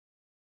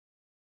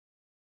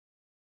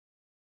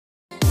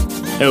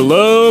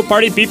Hello,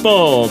 party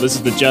people. This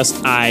is the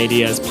Just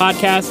Ideas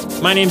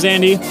podcast. My name's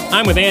Andy.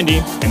 I'm with Andy,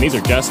 and these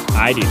are Just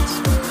Ideas.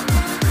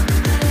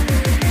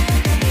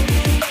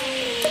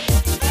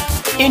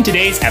 In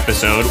today's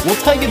episode, we'll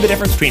tell you the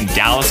difference between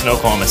Dallas and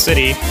Oklahoma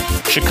City,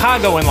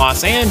 Chicago and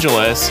Los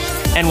Angeles,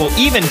 and we'll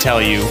even tell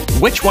you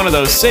which one of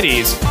those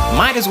cities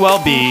might as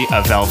well be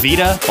a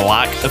Velveeta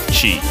block of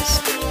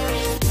cheese.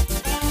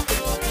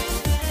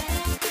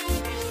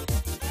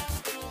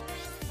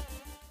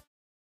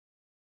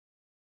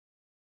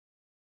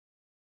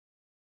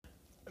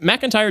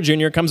 McIntyre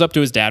Jr. comes up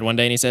to his dad one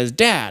day and he says,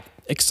 "Dad,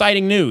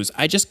 exciting news.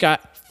 I just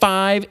got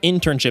 5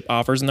 internship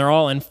offers and they're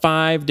all in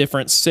 5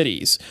 different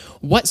cities.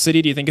 What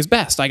city do you think is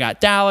best? I got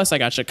Dallas, I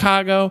got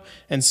Chicago,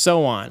 and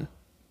so on."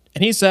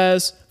 And he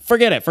says,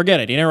 forget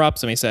it. He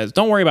interrupts him. He says,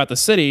 "Don't worry about the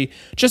city.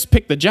 Just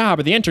pick the job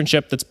or the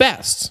internship that's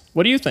best."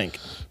 What do you think?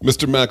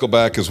 Mr.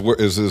 Mackelback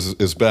is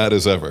as bad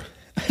as ever.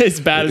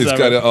 As bad as ever.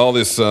 He's got all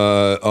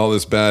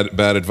this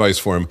bad advice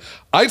for him.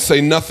 I'd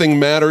say nothing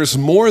matters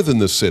more than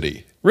the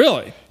city.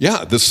 Really?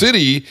 Yeah, the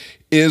city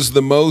is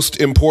the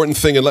most important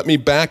thing. And let me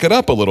back it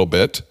up a little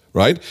bit,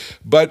 right?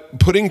 But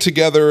putting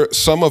together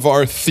some of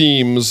our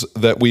themes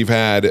that we've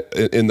had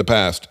in the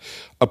past,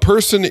 a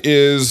person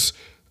is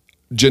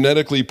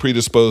genetically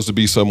predisposed to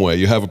be some way.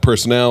 You have a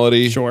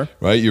personality, sure,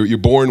 right? You're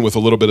born with a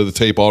little bit of the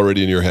tape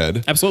already in your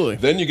head. Absolutely.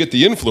 Then you get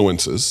the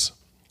influences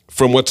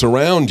from what's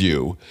around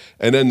you.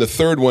 And then the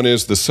third one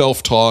is the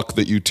self-talk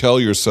that you tell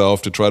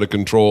yourself to try to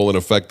control and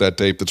affect that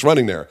tape that's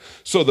running there.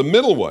 So the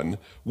middle one,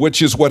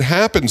 which is what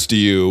happens to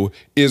you,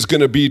 is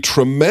going to be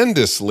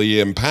tremendously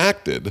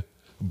impacted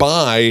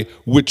by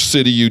which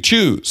city you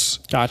choose.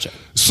 Gotcha.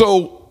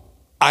 So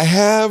I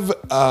have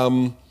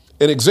an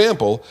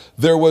example.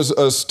 There was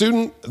a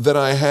student that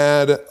I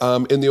had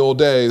in the old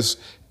days,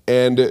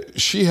 and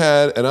she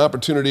had an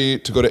opportunity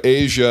to go to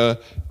Asia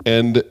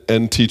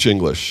and teach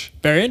English.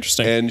 Very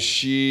interesting. And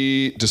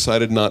she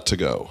decided not to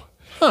go.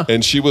 Huh.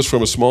 And she was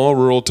from a small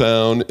rural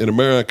town in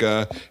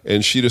America,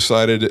 and she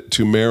decided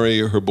to marry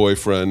her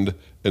boyfriend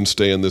and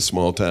stay in this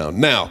small town.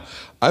 Now,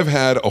 I've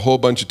had a whole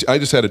bunch of, I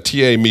just had a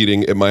TA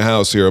meeting at my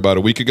house here about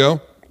a week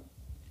ago,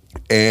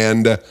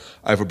 and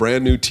I have a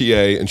brand new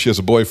TA, and she has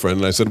a boyfriend.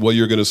 And I said, "Well,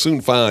 you're going to soon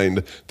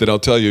find that I'll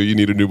tell you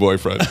need a new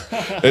boyfriend."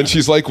 And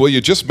she's like, "Well,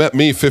 you just met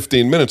me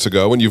 15 minutes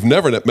ago, and you've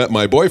never met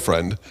my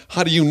boyfriend.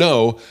 How do you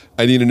know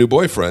I need a new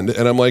boyfriend?"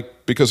 And I'm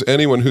like, "Because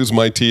anyone who's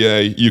my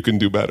TA, you can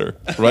do better,"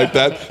 right?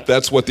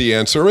 That's what the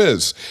answer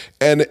is.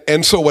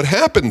 And so what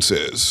happens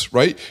is,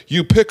 right,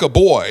 you pick a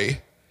boy,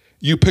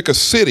 you pick a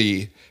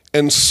city,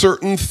 and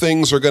certain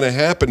things are going to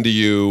happen to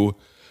you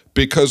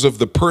because of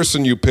the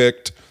person you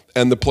picked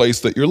and the place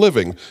that you're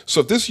living. So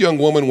if this young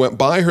woman went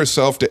by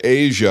herself to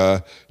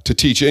Asia to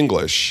teach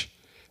English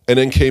and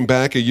then came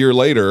back a year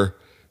later,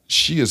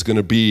 she is going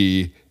to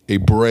be a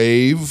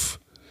brave,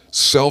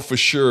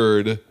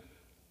 self-assured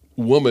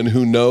woman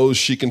who knows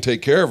she can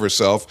take care of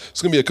herself.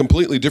 It's going to be a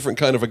completely different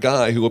kind of a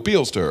guy who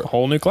appeals to her. A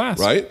whole new class.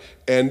 Right?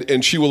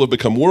 And she will have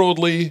become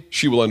worldly.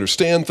 She will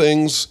understand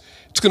things.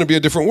 It's going to be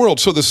a different world.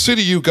 So the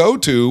city you go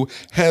to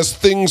has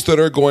things that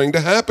are going to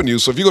happen to you.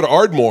 So if you go to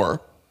Ardmore,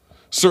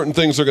 certain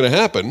things are going to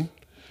happen.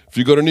 If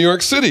you go to New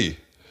York City,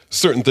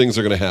 certain things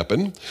are going to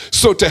happen.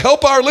 So to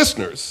help our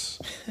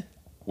listeners,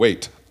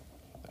 wait,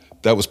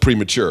 that was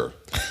premature.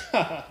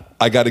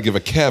 I got to give a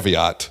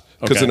caveat,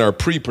 because in our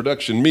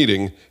pre-production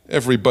meeting,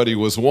 everybody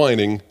was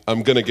whining,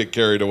 I'm going to get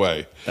carried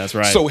away. That's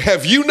right. So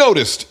have you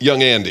noticed,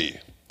 young Andy,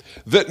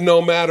 that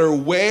no matter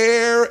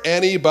where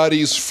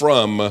anybody's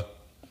from,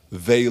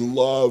 they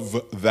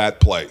love that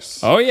place?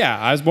 Oh, yeah.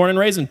 I was born and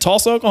raised in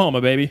Tulsa, Oklahoma,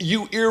 baby.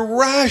 You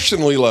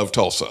irrationally love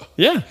Tulsa.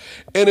 Yeah.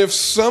 And if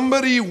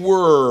somebody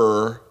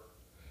were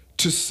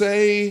to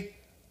say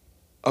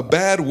a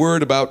bad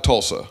word about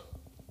Tulsa,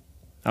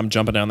 I'm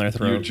jumping down their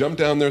throat. you jump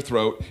down their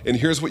throat, and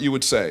here's what you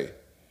would say.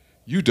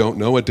 You don't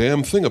know a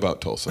damn thing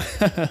about Tulsa.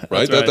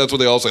 Right? That's what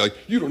they all say. Like,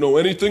 you don't know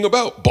anything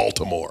about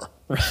Baltimore.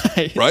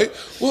 Right. Right?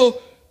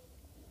 Well,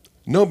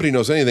 nobody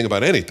knows anything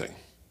about anything.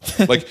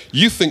 Like,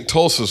 you think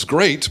Tulsa's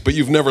great, but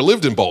you've never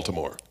lived in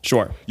Baltimore.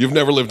 Sure. You've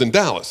never lived in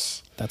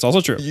Dallas. That's also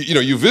true.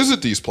 You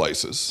visit these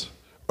places,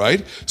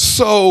 right?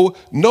 So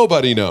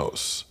nobody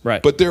knows.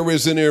 Right. But there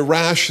is an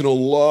irrational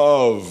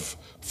love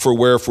for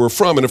where we're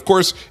from. And of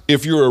course,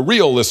 if you're a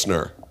real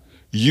listener,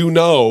 you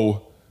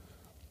know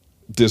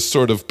this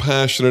sort of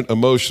passionate,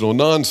 emotional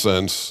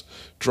nonsense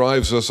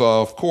drives us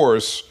off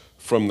course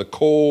from the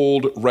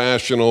cold,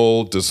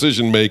 rational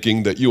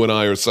decision-making that you and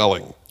I are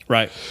selling.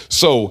 Right.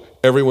 So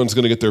everyone's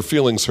going to get their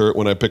feelings hurt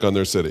when I pick on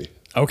their city.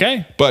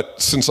 Okay. But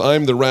since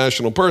I'm the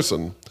rational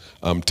person,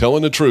 I'm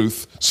telling the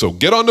truth, so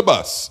get on the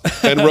bus.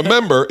 And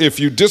remember, if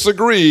you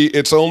disagree,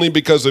 it's only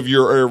because of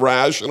your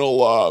irrational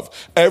love.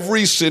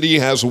 Every city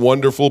has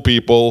wonderful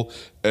people.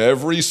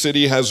 Every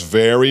city has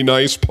very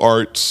nice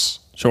parts.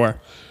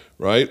 Sure.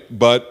 Right?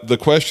 But the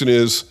question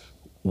is,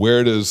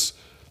 where does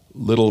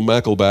Little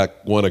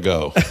Mackleback want to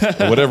go.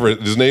 Or whatever.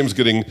 His name's it's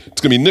going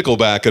to be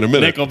Nickelback in a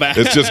minute. Nickelback.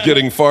 It's just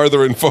getting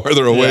farther and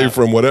farther away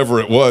from whatever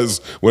it was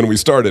when we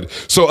started.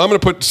 So I'm going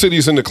to put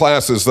cities into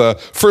classes.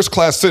 First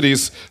class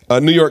cities,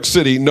 New York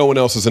City, no one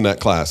else is in that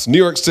class. New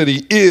York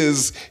City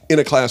is in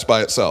a class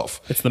by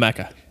itself. It's the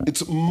Mecca.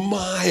 It's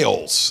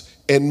miles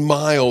and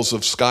miles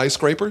of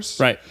skyscrapers.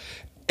 Right.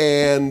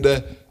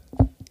 And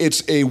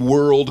it's a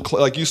world,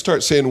 like you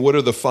start saying, what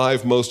are the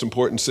 5 most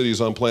important cities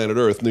on planet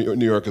Earth?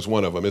 New York is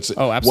one of them. It's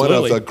one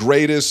of the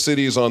greatest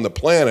cities on the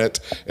planet,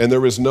 and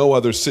there is no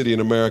other city in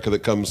America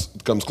that comes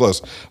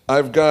close.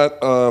 I've got,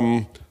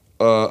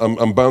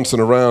 I'm bouncing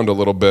around a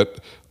little bit.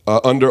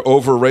 Under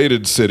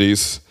overrated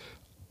cities,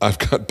 I've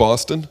got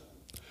Boston.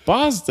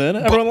 Boston?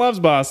 Everyone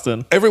loves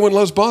Boston. Everyone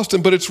loves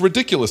Boston, but it's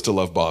ridiculous to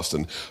love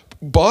Boston.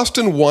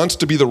 Boston wants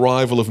to be the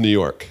rival of New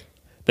York.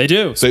 They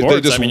do.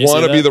 They just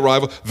want to be the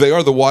rival. They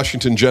are the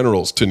Washington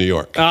Generals to New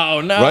York.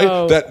 Oh, no.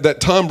 Right? That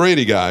Tom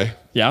Brady guy,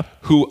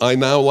 who I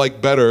now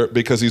like better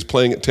because he's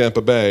playing at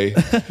Tampa Bay.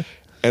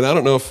 And I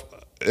don't know if,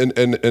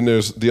 and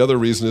there's the other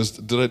reason is,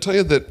 did I tell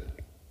you that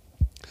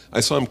I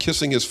saw him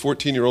kissing his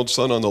 14-year-old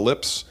son on the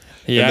lips?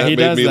 Yeah, and he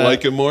that does made me that.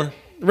 like him more?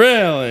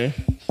 Really?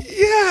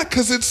 Yeah,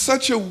 because it's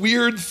such a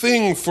weird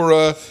thing for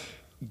a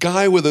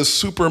guy with a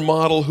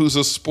supermodel who's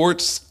a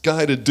sports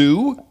guy to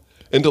do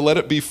and to let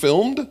it be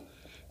filmed.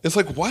 It's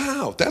like,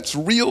 wow, that's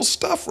real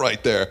stuff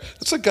right there.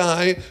 That's a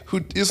guy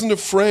who isn't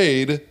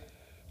afraid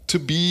to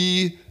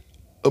be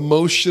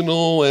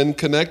emotional and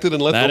connected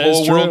and let the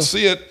whole world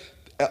see it.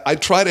 I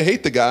try to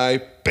hate the guy.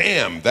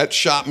 Bam, that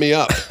shot me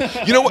up.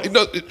 You know what?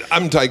 No,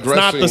 I'm digressing.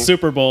 It's not the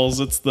Super Bowls.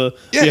 It's the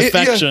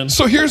affection.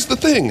 So here's the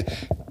thing.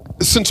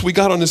 Since we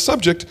got on this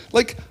subject,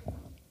 like,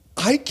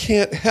 I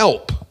can't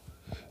help.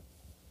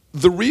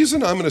 The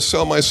reason I'm going to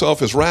sell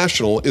myself as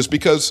rational is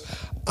because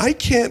I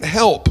can't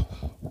help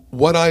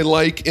what I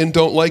like and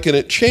don't like, and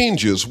it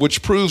changes,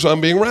 which proves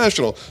I'm being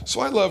rational. So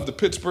I love the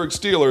Pittsburgh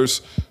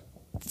Steelers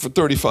for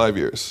 35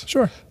 years.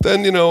 Sure.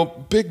 Then,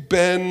 Big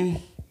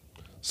Ben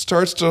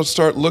starts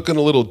to looking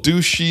a little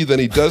douchey. Then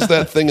he does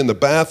that thing in the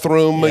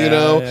bathroom,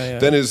 Yeah.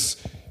 Then his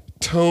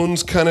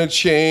tones kind of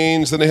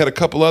change. Then they had a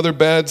couple other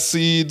bad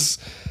seeds.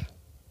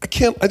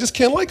 I just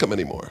can't like them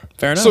anymore.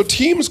 Fair enough. So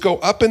teams go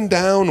up and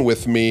down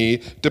with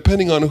me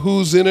depending on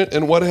who's in it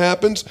and what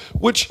happens,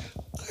 which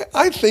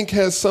I think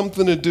has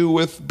something to do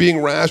with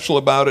being rational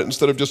about it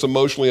instead of just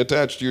emotionally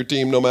attached to your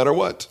team no matter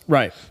what.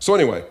 Right. So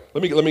anyway,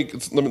 let me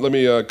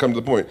come to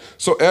the point.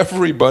 So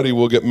everybody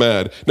will get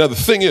mad. Now the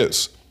thing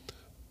is,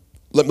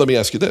 let me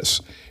ask you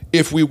this.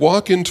 If we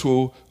walk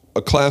into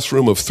a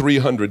classroom of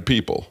 300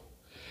 people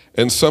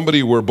and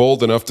somebody were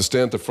bold enough to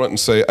stand at the front and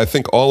say, I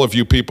think all of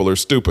you people are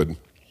stupid,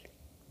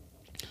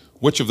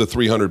 which of the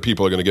 300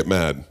 people are going to get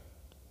mad?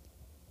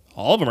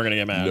 All of them are going to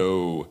get mad.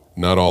 No,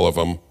 not all of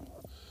them.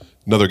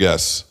 Another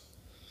guess.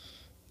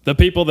 The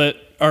people that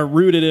are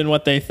rooted in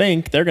what they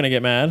think, they're going to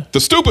get mad. The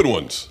stupid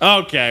ones.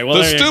 Okay, well,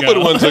 the there you stupid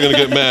go. ones are going to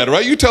get mad,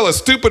 right? You tell a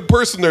stupid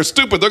person they're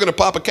stupid, they're going to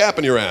pop a cap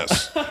in your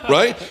ass,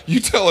 right? You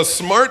tell a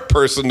smart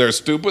person they're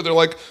stupid, they're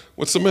like,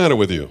 what's the matter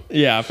with you?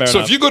 Yeah, fair So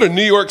enough. if you go to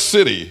New York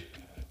City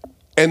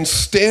and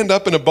stand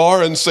up in a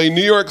bar and say,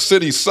 New York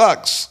City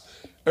sucks,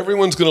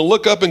 everyone's going to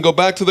look up and go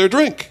back to their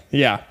drink.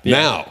 Yeah.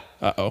 Now,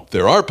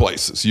 there are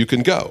places you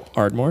can go.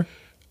 Ardmore?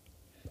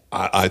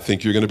 I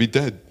think you're going to be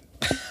dead.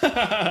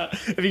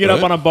 If you get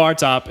up on a bar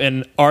top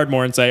in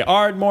Ardmore and say,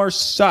 Ardmore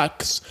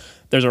sucks,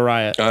 there's a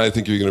riot. I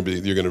think you're going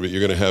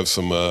to have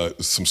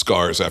some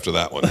scars after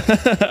that one.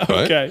 Right?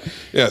 Okay.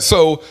 Yeah.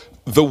 So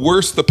the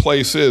worse the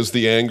place is,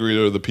 the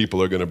angrier the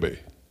people are going to be.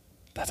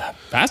 That's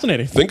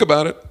fascinating. Think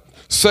about it.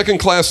 Second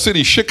class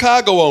city,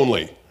 Chicago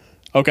only.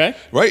 Okay.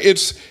 Right.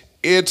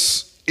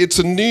 It's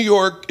a New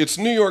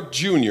York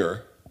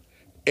Junior,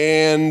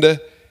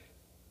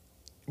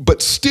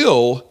 but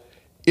still,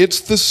 it's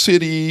the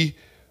city.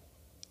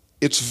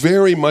 It's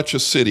very much a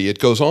city. It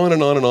goes on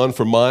and on and on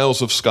for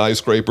miles of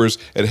skyscrapers.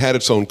 It had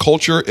its own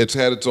culture. It's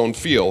had its own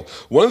feel.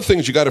 One of the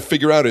things you got to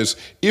figure out is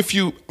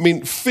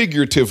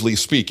figuratively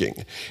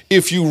speaking,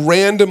 if you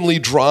randomly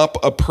drop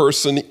a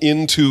person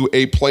into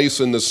a place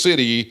in the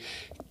city,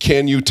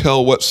 can you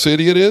tell what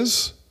city it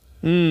is?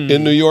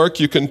 In New York,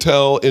 you can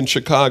tell. In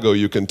Chicago,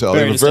 you can tell.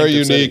 They have a very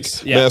unique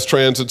mass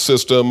transit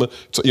system.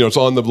 It's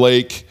on the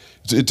lake.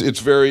 It's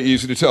very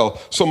easy to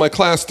tell. So my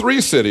class 3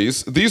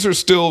 cities, these are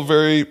still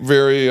very,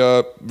 very,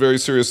 very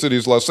serious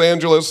cities. Los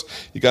Angeles,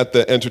 you got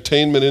the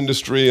entertainment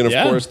industry, and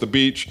of course the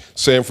beach.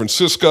 San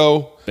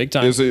Francisco, big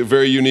time, is a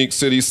very unique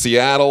city.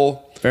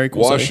 Seattle, very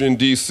cool. Washington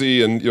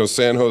D.C. and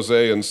San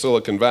Jose and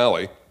Silicon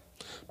Valley.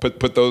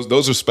 But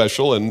those are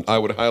special, and I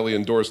would highly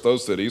endorse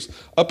those cities.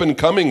 Up and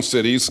coming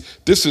cities,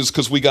 this is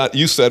because we've got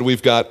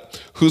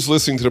who's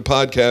listening to the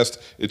podcast.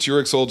 It's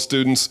Urich's old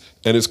students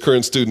and his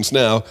current students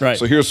now. Right.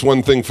 So here's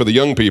one thing for the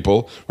young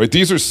people. Right,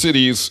 these are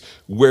cities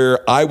where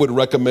I would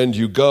recommend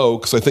you go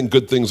because I think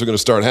good things are going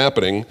to start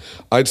happening.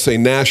 I'd say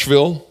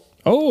Nashville.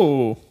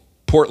 Oh.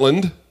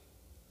 Portland,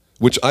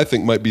 which I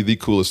think might be the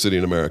coolest city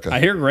in America. I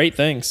hear great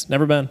things.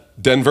 Never been.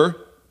 Denver.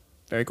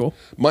 Very cool.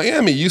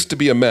 Miami used to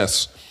be a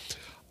mess.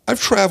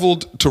 I've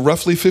traveled to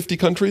roughly 50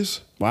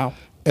 countries. Wow.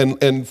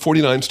 And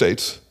 49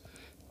 states.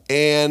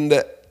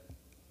 And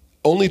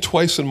only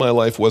twice in my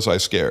life was I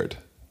scared.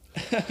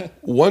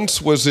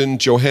 Once was in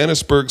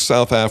Johannesburg,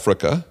 South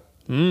Africa,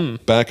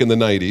 back in the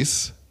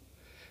 90s.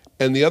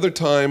 And the other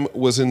time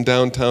was in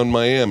downtown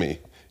Miami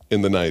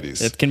in the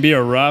 90s. It can be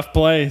a rough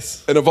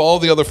place. And of all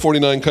the other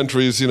 49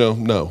 countries, no.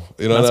 Not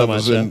so I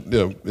much, was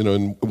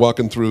in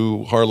walking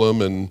through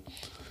Harlem and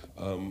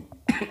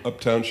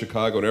uptown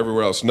Chicago and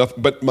everywhere else.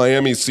 But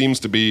Miami seems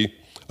to be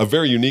a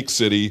very unique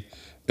city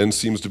and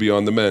seems to be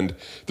on the mend.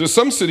 There's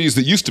some cities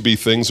that used to be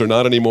things are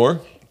not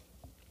anymore.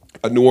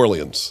 New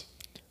Orleans.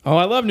 Oh,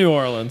 I love New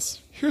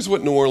Orleans. Here's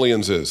what New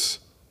Orleans is.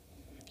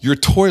 Your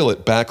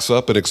toilet backs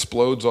up and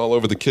explodes all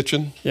over the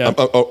kitchen,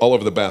 all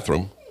over the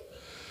bathroom.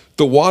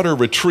 The water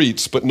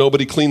retreats, but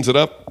nobody cleans it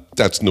up.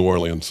 That's New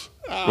Orleans,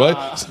 right?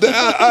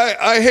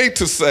 I hate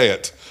to say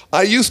it.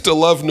 I used to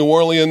love New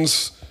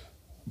Orleans,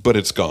 but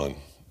it's gone,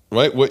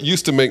 right? What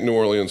used to make New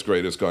Orleans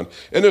great is gone.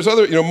 And there's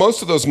other,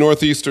 most of those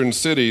northeastern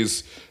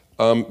cities,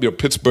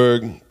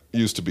 Pittsburgh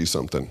used to be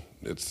something.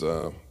 It's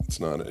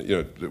not,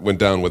 it went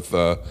down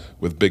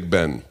with Big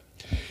Ben.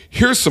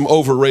 Here's some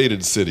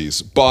overrated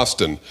cities.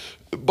 Boston.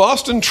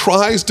 Boston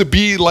tries to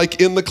be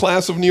like in the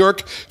class of New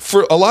York.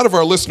 For a lot of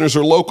our listeners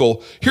are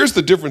local. Here's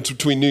the difference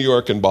between New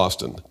York and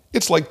Boston.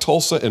 It's like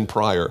Tulsa and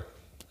Pryor.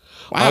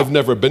 Wow. I've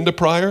never been to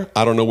Pryor.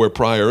 I don't know where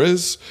Pryor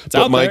is.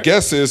 But my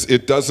guess is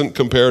it doesn't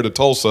compare to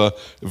Tulsa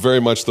very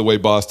much the way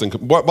Boston's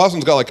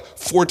got like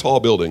 4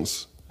 tall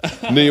buildings.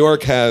 New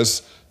York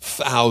has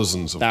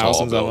thousands of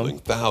tall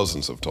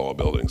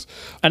buildings.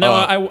 I know.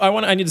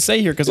 I need to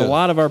say here because a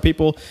lot of our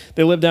people,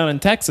 they live down in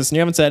Texas, and you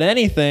haven't said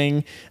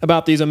anything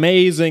about these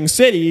amazing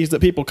cities that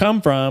people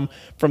come from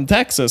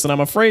Texas, and I'm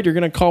afraid you're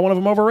going to call one of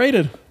them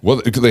overrated.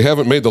 Well, they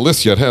haven't made the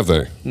list yet, have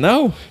they?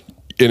 No.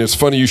 And it's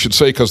funny you should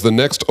say because the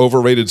next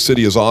overrated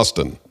city is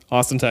Austin.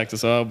 Austin,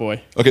 Texas. Oh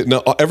boy. Okay,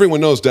 now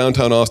everyone knows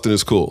downtown Austin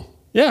is cool.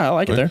 Yeah, I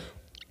like it there.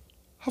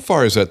 How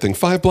far is that thing?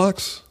 5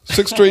 blocks?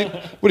 6th Street?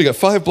 What do you got?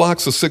 5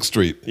 blocks of 6th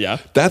Street. Yeah.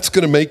 That's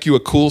going to make you a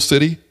cool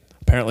city?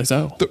 Apparently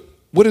so.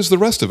 What is the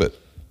rest of it?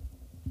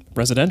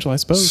 Residential, I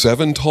suppose.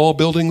 7 tall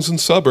buildings in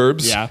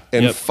suburbs. Yeah.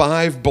 And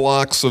 5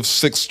 blocks of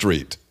 6th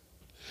Street.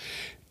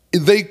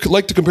 They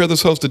like to compare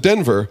themselves to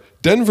Denver.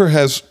 Denver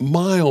has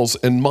miles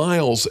and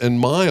miles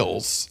and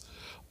miles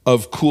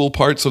of cool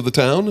parts of the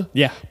town.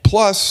 Yeah.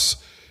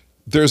 Plus,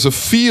 there's a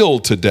feel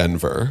to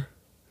Denver.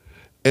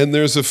 And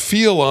there's a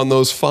feel on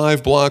those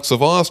 5 blocks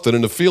of Austin,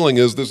 and the feeling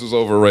is this is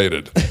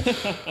overrated.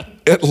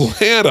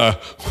 Atlanta,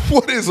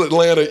 what is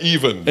Atlanta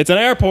even? It's an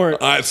airport.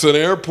 It's an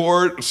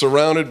airport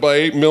surrounded by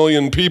 8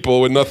 million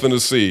people with nothing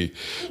to see.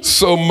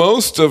 So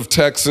most of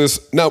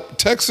Texas, now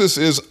Texas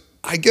is,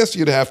 I guess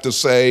you'd have to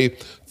say,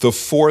 the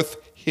 4th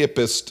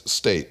hippest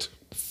state.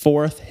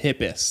 4th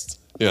hippest.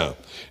 Yeah,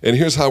 and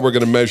here's how we're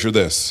going to measure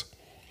this.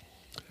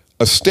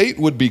 A state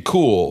would be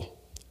cool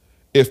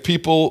if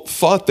people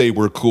thought they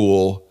were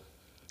cool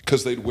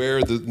because they'd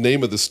wear the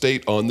name of the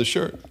state on the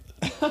shirt,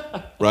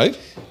 right?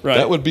 Right.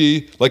 That would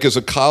be like as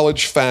a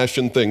college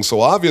fashion thing.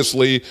 So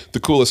obviously the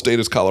coolest state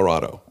is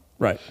Colorado.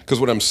 Right. Because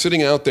when I'm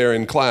sitting out there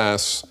in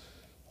class,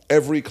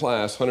 every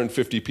class,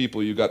 150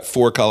 people, you got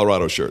 4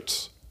 Colorado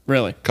shirts.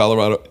 Really?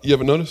 Colorado, you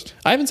haven't noticed?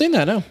 I haven't seen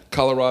that, no.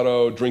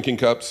 Colorado drinking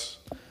cups,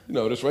 you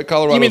notice, right?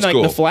 Colorado's You mean like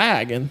cool. the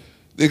flag and...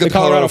 They got the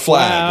Colorado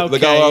flag, okay,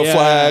 the Colorado yeah.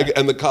 flag,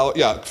 and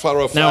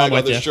Colorado flag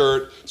on the you.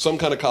 shirt, some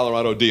kind of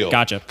Colorado deal.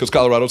 Gotcha. Because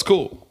Colorado's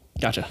cool.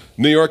 Gotcha.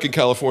 New York and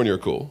California are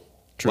cool.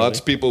 Truly. Lots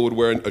of people would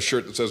wear a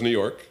shirt that says New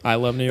York. I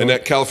love New York. And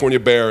that California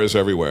bear is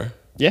everywhere.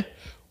 Yeah.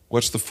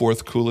 What's the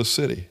 4th coolest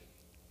city?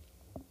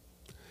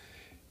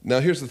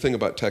 Now, here's the thing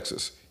about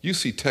Texas. You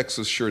see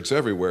Texas shirts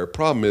everywhere.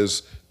 Problem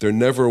is, they're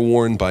never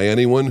worn by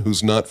anyone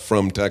who's not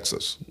from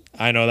Texas.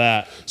 I know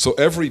that. So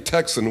every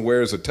Texan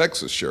wears a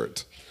Texas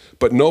shirt.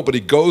 But nobody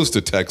goes to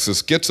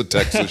Texas, gets a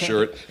Texas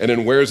shirt, and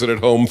then wears it at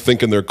home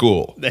thinking they're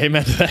cool. They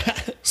meant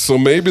that. So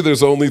maybe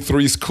there's only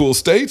 3 cool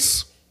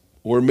states,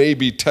 or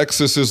maybe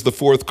Texas is the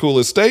 4th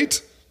coolest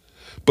state,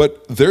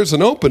 but there's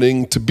an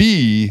opening to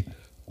be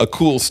a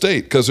cool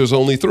state because there's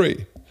only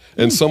 3.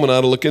 And someone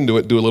ought to look into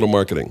it, do a little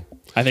marketing.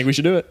 I think we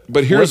should do it.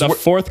 But here's we're the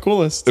 4th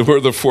coolest. We're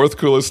the 4th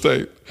coolest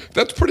state.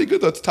 That's pretty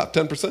good. That's top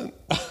 10%,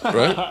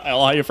 right? I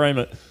like how you frame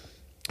it.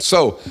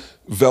 So,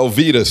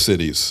 Velveeta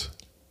cities.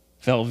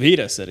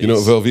 Velveeta cities. You know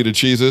what Velveeta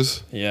cheese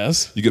is?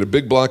 Yes. You get a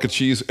big block of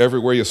cheese.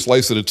 Everywhere you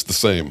slice it, it's the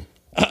same.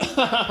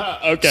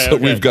 Okay. So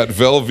we've got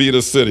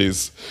Velveeta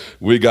cities.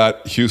 We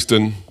got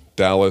Houston,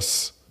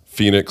 Dallas,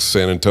 Phoenix,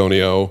 San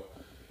Antonio,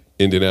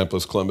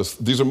 Indianapolis, Columbus.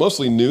 These are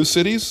mostly new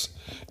cities.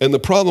 And the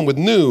problem with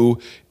new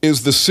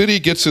is the city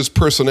gets its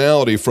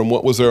personality from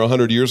what was there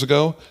 100 years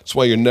ago. That's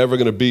why you're never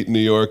going to beat New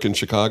York and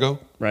Chicago.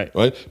 Right.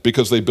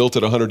 Because they built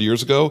it 100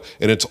 years ago,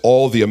 and it's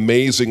all the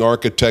amazing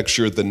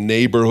architecture, the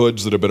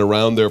neighborhoods that have been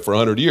around there for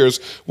 100 years,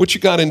 which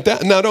you got in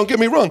Dallas. Now, don't get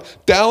me wrong.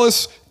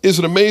 Dallas is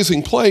an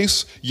amazing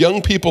place.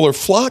 Young people are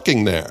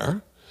flocking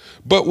there.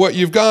 But what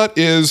you've got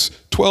is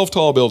 12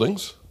 tall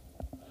buildings,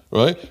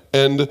 right?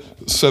 And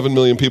 7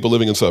 million people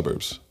living in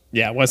suburbs.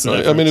 Yeah, what's the Right?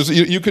 difference? I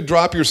mean, you could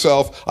drop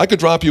yourself. I could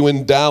drop you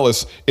in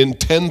Dallas in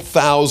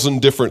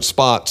 10,000 different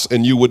spots,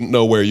 and you wouldn't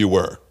know where you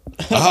were.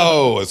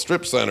 Oh, a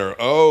strip center.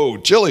 Oh,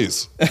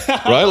 Chili's.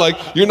 Right? Like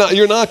you're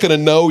not going to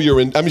know you're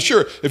in. I mean,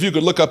 sure, if you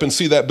could look up and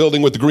see that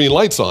building with the green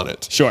lights on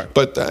it. Sure.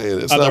 But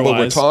it's not what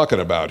we're talking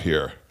about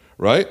here.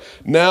 Right?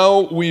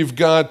 Now we've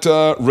got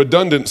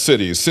redundant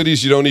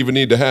cities you don't even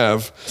need to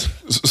have.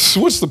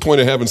 So what's the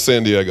point of having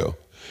San Diego?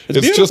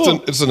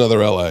 It's another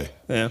LA.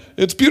 Yeah.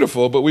 It's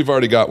beautiful, but we've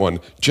already got one.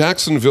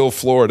 Jacksonville,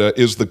 Florida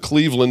is the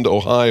Cleveland,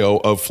 Ohio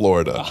of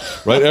Florida.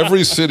 Right?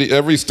 Every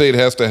state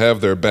has to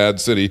have their bad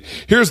city.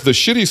 Here's the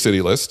shitty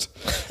city list.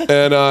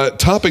 And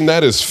topping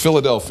that is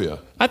Philadelphia.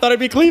 I thought it'd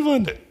be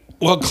Cleveland.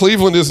 Well,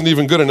 Cleveland isn't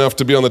even good enough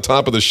to be on the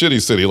top of the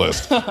shitty city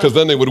list because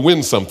then they would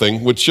win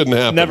something, which shouldn't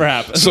happen. Never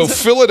happens. So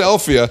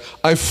Philadelphia,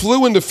 I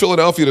flew into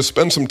Philadelphia to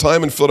spend some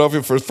time in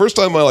Philadelphia for the first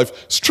time in my life.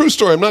 It's a true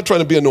story. I'm not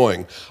trying to be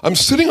annoying. I'm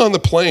sitting on the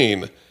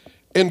plane,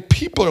 and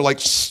people are like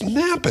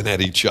snapping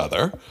at each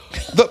other.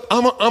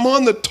 I'm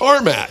on the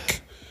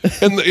tarmac,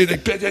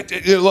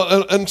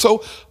 and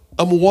so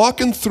I'm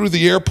walking through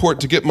the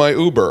airport to get my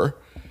Uber,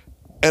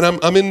 and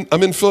I'm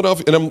in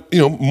Philadelphia, and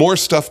I'm more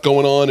stuff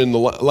going on in the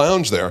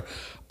lounge there.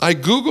 I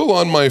Google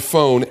on my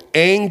phone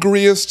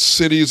angriest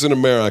cities in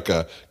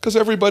America because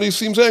everybody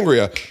seems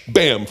angrier.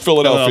 Bam,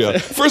 Philadelphia.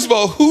 First of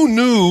all, who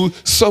knew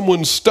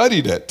someone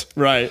studied it?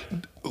 Right.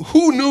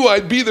 Who knew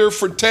I'd be there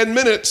for 10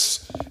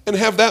 minutes and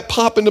have that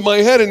pop into my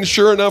head? And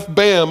sure enough,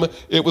 bam,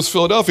 it was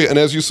Philadelphia. And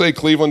as you say,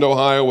 Cleveland,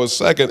 Ohio was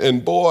second.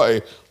 And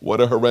boy, what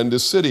a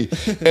horrendous city.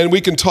 And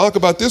we can talk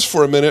about this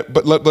for a minute,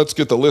 but let's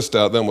get the list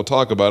out, then we'll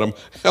talk about them.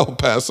 El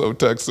Paso,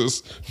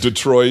 Texas,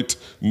 Detroit,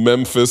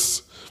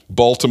 Memphis,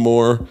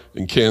 Baltimore,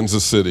 and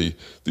Kansas City.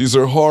 These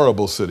are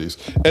horrible cities.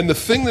 And the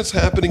thing that's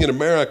happening in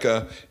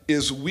America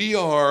is we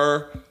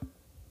are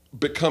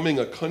becoming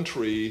a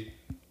country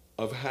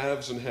of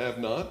haves and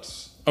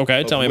have-nots.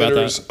 Okay, tell me about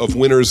that. Of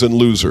winners and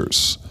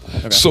losers.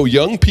 Okay. So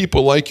young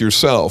people like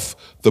yourself,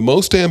 the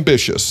most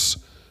ambitious,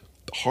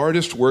 the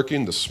hardest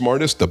working, the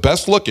smartest, the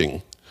best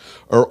looking,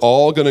 are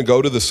all going to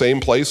go to the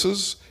same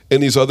places,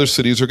 and these other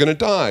cities are going to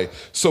die.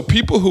 So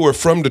people who are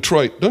from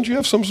Detroit, don't you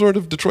have some sort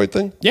of Detroit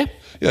thing? Yeah.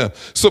 Yeah.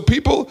 So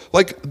people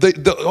like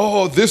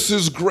oh, this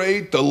is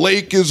great. The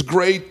lake is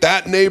great.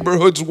 That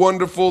neighborhood's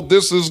wonderful.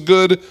 This is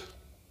good.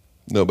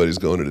 Nobody's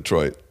going to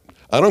Detroit.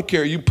 I don't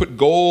care. You put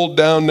gold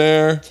down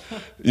there,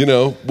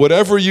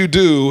 whatever you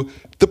do.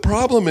 The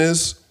problem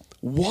is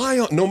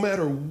why, no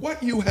matter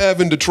what you have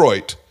in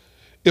Detroit,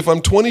 if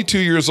I'm 22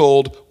 years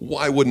old,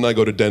 why wouldn't I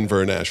go to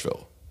Denver or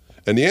Nashville?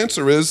 And the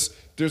answer is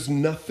there's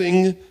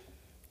nothing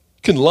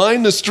can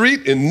line the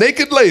street in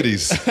naked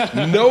ladies.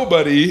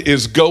 Nobody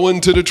is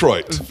going to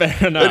Detroit.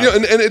 Fair enough.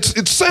 And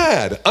it's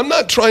sad. I'm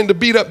not trying to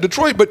beat up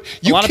Detroit, but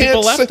a lot of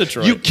people left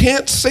Detroit. You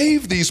can't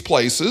save these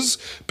places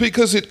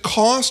because it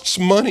costs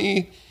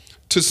money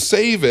to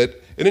save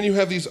it. And then you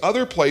have these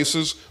other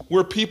places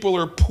where people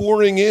are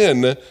pouring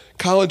in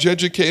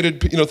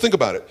college-educated, think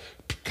about it.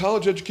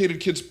 College-educated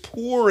kids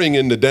pouring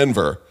into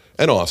Denver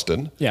and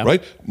Austin,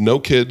 right? No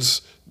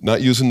kids,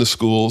 not using the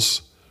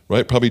schools,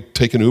 right? Probably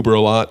taking Uber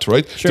a lot,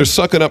 right? Sure. They're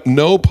sucking up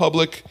no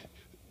public,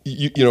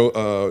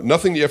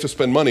 nothing you have to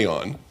spend money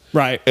on.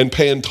 Right. And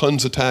paying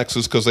tons of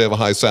taxes because they have a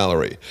high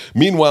salary.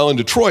 Meanwhile, in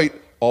Detroit,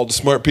 all the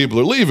smart people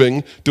are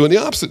leaving, doing the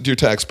opposite to your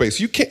tax base.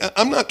 You can't.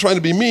 I'm not trying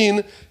to be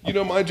mean.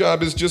 My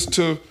job is just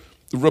to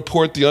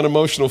report the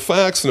unemotional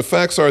facts. And the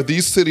facts are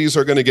these cities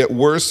are going to get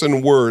worse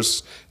and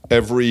worse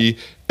every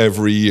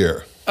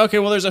year. Okay,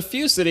 well, there's a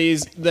few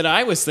cities that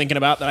I was thinking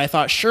about that I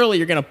thought surely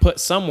you're going to put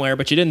somewhere,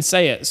 but you didn't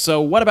say it.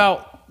 So what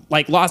about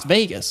like Las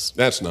Vegas?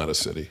 That's not a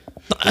city.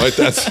 Right?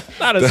 That's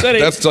not a city.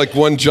 That's like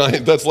one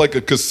giant. That's like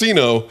a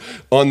casino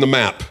on the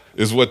map.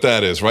 Is what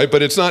that is, right?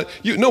 But it's not.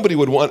 Nobody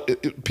would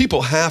want.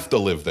 People have to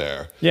live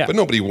there. Yeah. But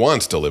nobody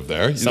wants to live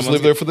there. You just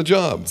live there for the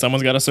job.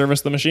 Someone's got to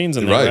service the machines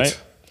in there,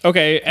 right?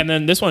 Okay, and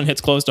then this one hits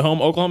close to home,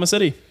 Oklahoma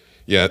City.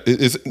 Yeah.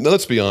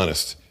 Let's be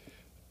honest.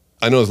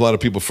 I know there's a lot of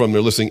people from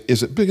there listening.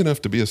 Is it big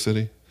enough to be a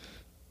city?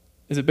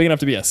 Is it big enough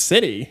to be a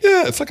city?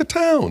 Yeah, it's like a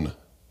town.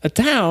 A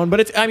town,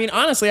 but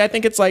honestly, I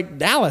think it's like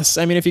Dallas.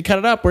 I mean, if you cut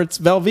it up, where it's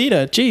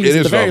Velveeta cheese. It is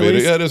at the very Velveeta.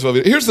 least. Yeah, it is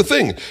Velveeta. Here's the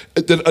thing.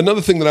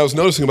 Another thing that I was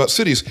noticing about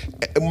cities,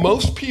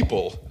 most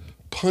people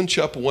punch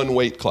up one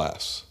weight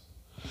class.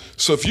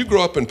 So if you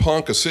grow up in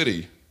Ponca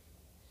City,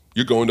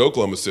 you're going to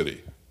Oklahoma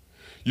City.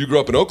 You grow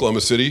up in Oklahoma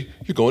City,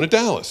 you're going to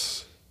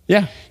Dallas.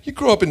 Yeah. You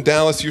grow up in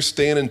Dallas, you're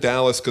staying in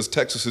Dallas because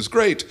Texas is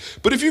great.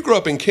 But if you grow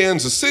up in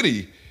Kansas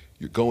City,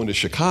 you're going to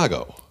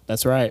Chicago.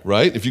 That's right.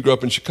 Right? If you grew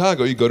up in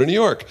Chicago, you go to New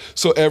York.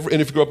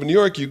 And if you grew up in New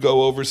York, you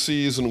go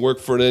overseas and work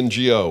for an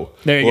NGO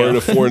or in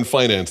a foreign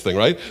finance thing,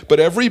 right? But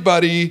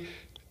everybody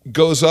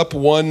goes up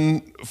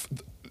one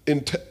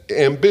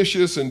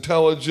ambitious,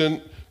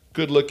 intelligent,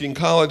 good-looking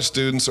college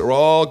students are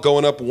all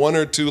going up one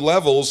or two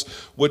levels,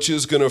 which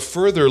is going to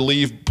further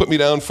put me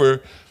down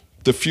for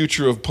the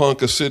future of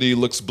Ponca City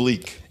looks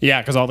bleak.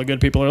 Yeah, because all the good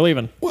people are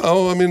leaving.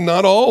 Well, I mean,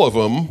 not all of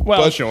them.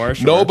 Well, but sure.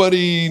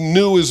 Nobody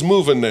new is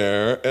moving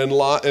there,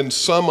 and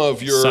some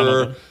of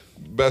your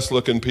best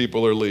looking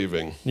people are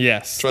leaving.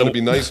 Yes. Trying to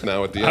be nice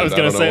now at the end. I was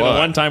going to say, the why.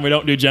 one time we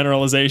don't do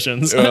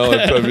generalizations.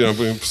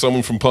 Well,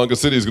 someone from Ponca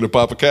City is going to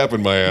pop a cap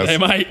in my ass. They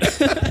might.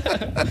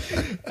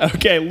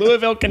 Okay,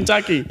 Louisville,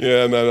 Kentucky.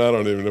 Yeah, no, I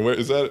don't even know. Where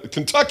is that?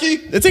 Kentucky?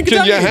 It's in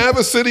Kentucky. Can you have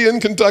a city in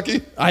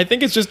Kentucky? I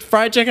think it's just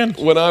fried chicken.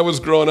 When I was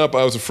growing up,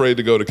 I was afraid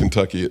to go to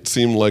Kentucky. It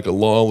seemed like a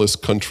lawless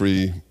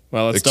country.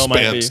 Well, it still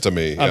might be. To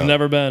me. I've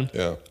never been.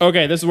 Yeah.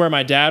 Okay, this is where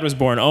my dad was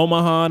born,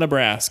 Omaha,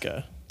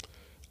 Nebraska.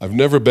 I've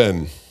never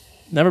been.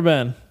 Never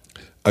been.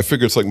 I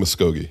figure it's like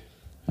Muskogee.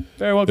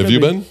 Very well. Have you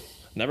been?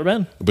 Never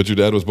been. But your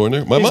dad was born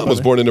there? My mom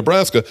was born in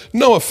Nebraska.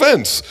 No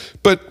offense,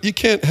 but you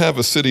can't have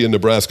a city in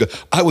Nebraska.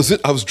 I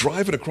was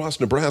driving across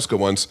Nebraska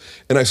once,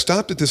 and I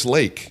stopped at this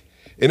lake,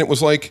 and it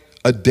was like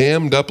a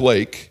dammed up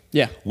lake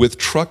with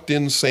trucked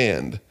in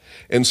sand.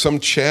 And some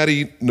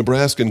chatty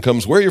Nebraskan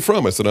comes, "Where are you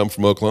from?" I said, "I'm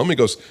from Oklahoma." He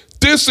goes,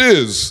 "This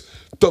is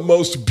the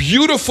most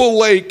beautiful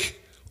lake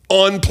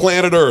on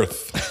planet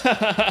Earth."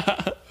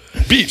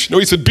 Beach. No,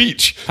 he said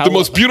beach. The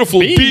most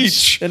beautiful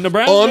beach in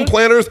Nebraska? On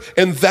planet Earth.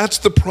 And that's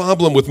the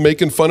problem with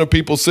making fun of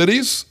people's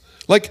cities.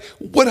 Like,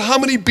 how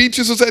many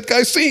beaches has that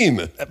guy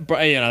seen?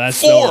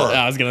 That's 4.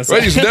 I was going to say.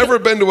 Right? He's never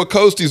been to a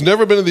coast. He's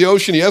never been to the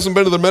ocean. He hasn't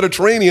been to the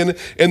Mediterranean.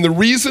 And the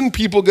reason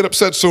people get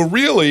upset, so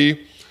really,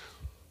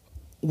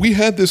 we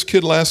had this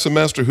kid last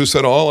semester who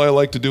said, all I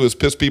like to do is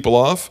piss people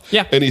off.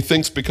 Yeah. And he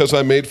thinks because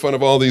I made fun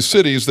of all these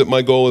cities that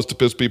my goal is to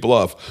piss people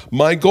off.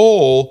 My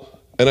goal,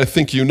 and I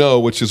think you know,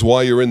 which is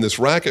why you're in this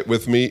racket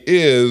with me,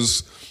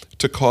 is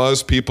to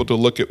cause people to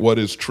look at what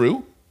is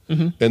true.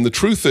 Mm-hmm. And the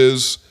truth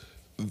is,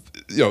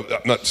 I'm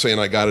not saying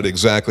I got it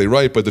exactly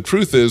right, but the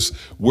truth is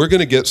we're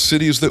going to get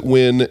cities that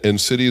win and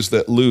cities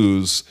that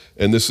lose,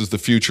 and this is the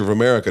future of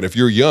America. And if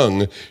you're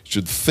young, you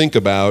should think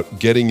about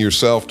getting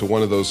yourself to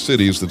one of those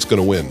cities that's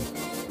going to win.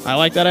 I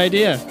like that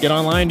idea. Get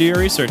online, do your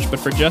research. But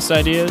for Just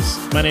Ideas,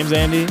 my name's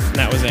Andy, and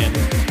that was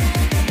Andy.